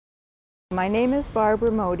My name is Barbara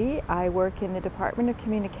Modi. I work in the Department of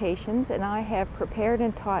Communications, and I have prepared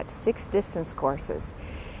and taught 6 distance courses.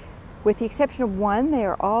 With the exception of one, they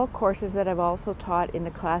are all courses that I've also taught in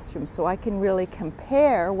the classroom, so I can really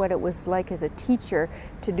compare what it was like as a teacher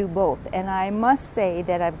to do both. And I must say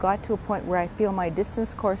that I've got to a point where I feel my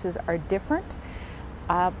distance courses are different,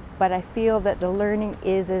 but I feel that the learning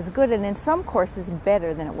is as good, and in some courses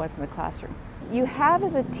better than it was in the classroom. You have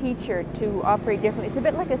as a teacher to operate differently. It's a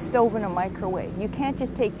bit like a stove and a microwave. You can't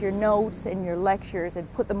just take your notes and your lectures and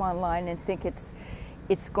put them online and think it's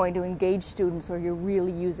going to engage students, or you're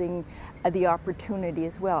really using the opportunity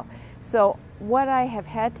as well. So what I have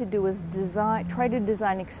had to do is try to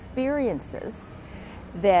design experiences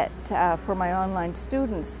that for my online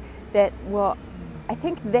students that will, I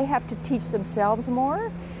think they have to teach themselves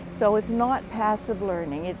more. So it's not passive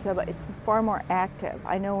learning, it's far more active.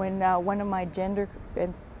 I know in one of my gender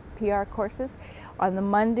and PR courses, on the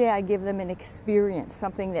Monday I give them an experience,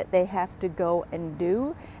 something that they have to go and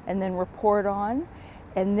do and then report on.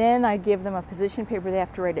 And then I give them a position paper they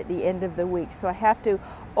have to write at the end of the week. So I have to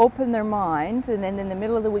open their minds, and then in the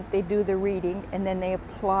middle of the week they do the reading and then they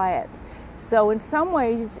apply it. So in some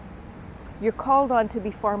ways you're called on to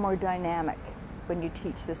be far more dynamic when you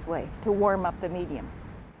teach this way, to warm up the medium.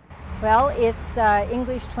 Well, it's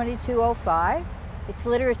English 2205. It's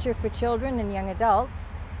literature for children and young adults.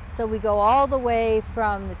 So we go all the way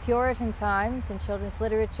from the Puritan times in children's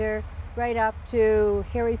literature right up to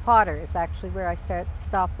Harry Potter is actually where I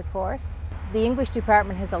stop the course. The English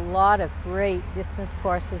department has a lot of great distance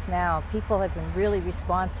courses now. People have been really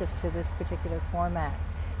responsive to this particular format.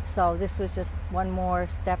 So this was just one more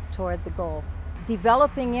step toward the goal.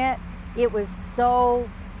 Developing it was so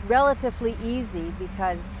relatively easy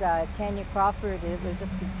because Tanya Crawford was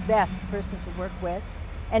just the best person to work with,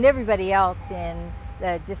 and everybody else in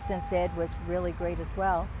the distance ed was really great as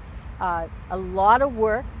well. A lot of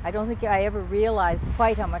work. I don't think I ever realized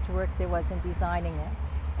quite how much work there was in designing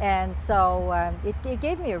it, and so it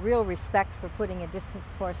gave me a real respect for putting a distance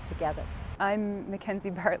course together. I'm Mackenzie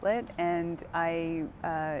Bartlett, and I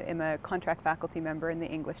am a contract faculty member in the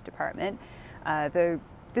English department. The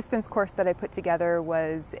distance course that I put together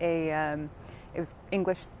was it was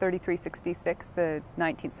English 3366, the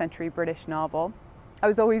 19th century British novel. I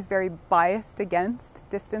was always very biased against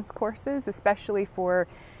distance courses, especially for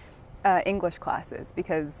English classes,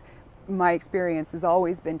 because my experience has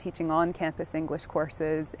always been teaching on-campus English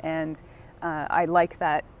courses, and I like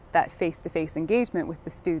that face-to-face engagement with the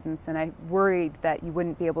students, and I worried that you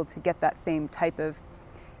wouldn't be able to get that same type of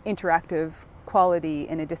interactive quality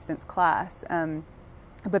in a distance class.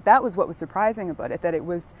 But that was what was surprising about it, that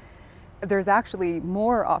there's actually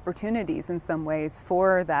more opportunities in some ways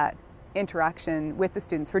for that interaction with the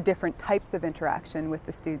students, for different types of interaction with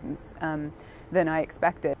the students than I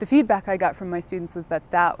expected. The feedback I got from my students was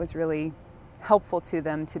that was really helpful to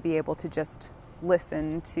them, to be able to just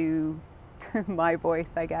listen to my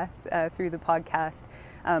voice, I guess, through the podcast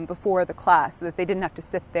before the class, so that they didn't have to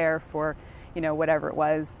sit there for, whatever it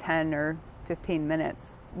was, 10 or 15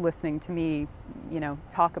 minutes listening to me,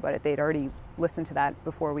 talk about it. They'd already listened to that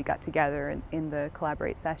before we got together in the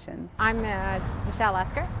Collaborate sessions. I'm Michelle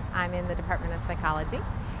Esker. I'm in the Department of Psychology,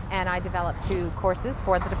 and I developed 2 courses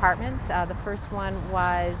for the department. The first one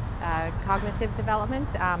was cognitive development.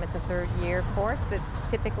 It's a 3rd-year course that's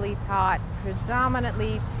typically taught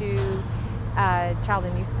predominantly to child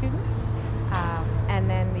and youth students. And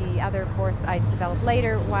then the other course I developed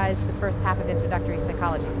later was the first half of introductory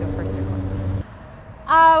psychology, so a first-year course.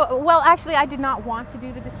 Well, actually, I did not want to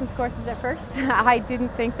do the distance courses at first. I didn't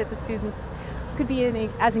think that the students could be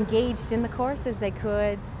as engaged in the course as they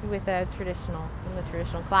could with in the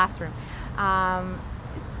traditional classroom.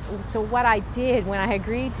 So what I did when I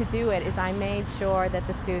agreed to do it is I made sure that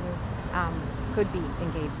the students could be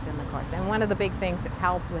engaged in the course. And one of the big things that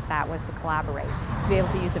helped with that was the Collaborate, to be able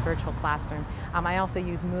to use a virtual classroom. I also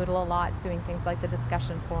use Moodle a lot, doing things like the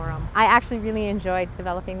discussion forum. I actually really enjoyed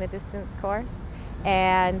developing the distance course,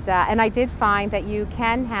 and I did find that you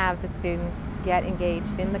can have the students get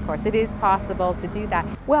engaged in the course. It is possible to do that.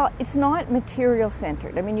 Well, it's not material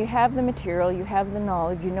centered. I mean, you have the material, you have the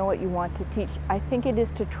knowledge, you know what you want to teach. I think it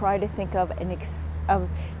is to try to think of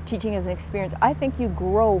teaching as an experience. I think you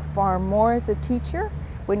grow far more as a teacher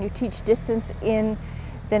when you teach distance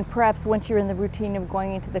than perhaps once you're in the routine of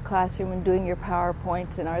going into the classroom and doing your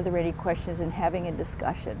PowerPoints and are there any questions and having a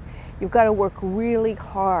discussion. You've got to work really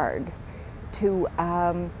hard to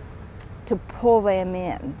pull them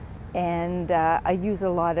in. And I use a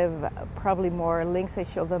lot of probably more links. I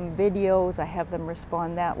show them videos, I have them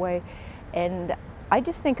respond that way. And I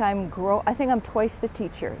just think I think I'm twice the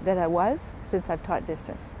teacher that I was since I've taught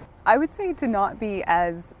distance. I would say to not be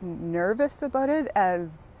as nervous about it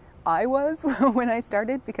as I was when I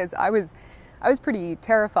started, because I was pretty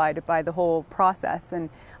terrified by the whole process, and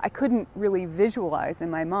I couldn't really visualize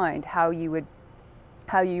in my mind how you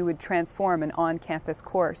would transform an on-campus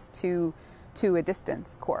course to a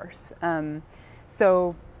distance course.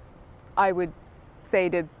 So I would say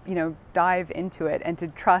to dive into it and to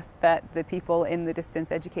trust that the people in the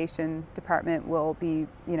distance education department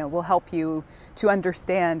will help you to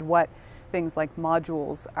understand what things like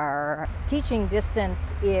modules are. Teaching distance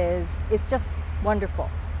it's just wonderful.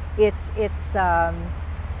 It's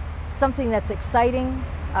something that's exciting.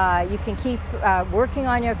 You can keep working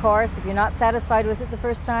on your course. If you're not satisfied with it the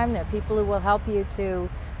first time, there are people who will help you to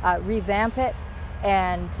revamp it.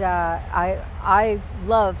 And I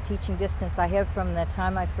love teaching distance. I have from the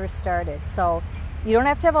time I first started. So you don't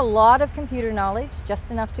have to have a lot of computer knowledge,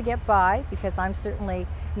 just enough to get by, because I'm certainly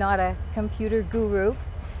not a computer guru.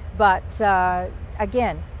 But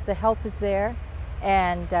again, the help is there,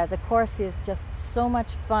 and the course is just so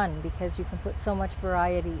much fun because you can put so much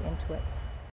variety into it.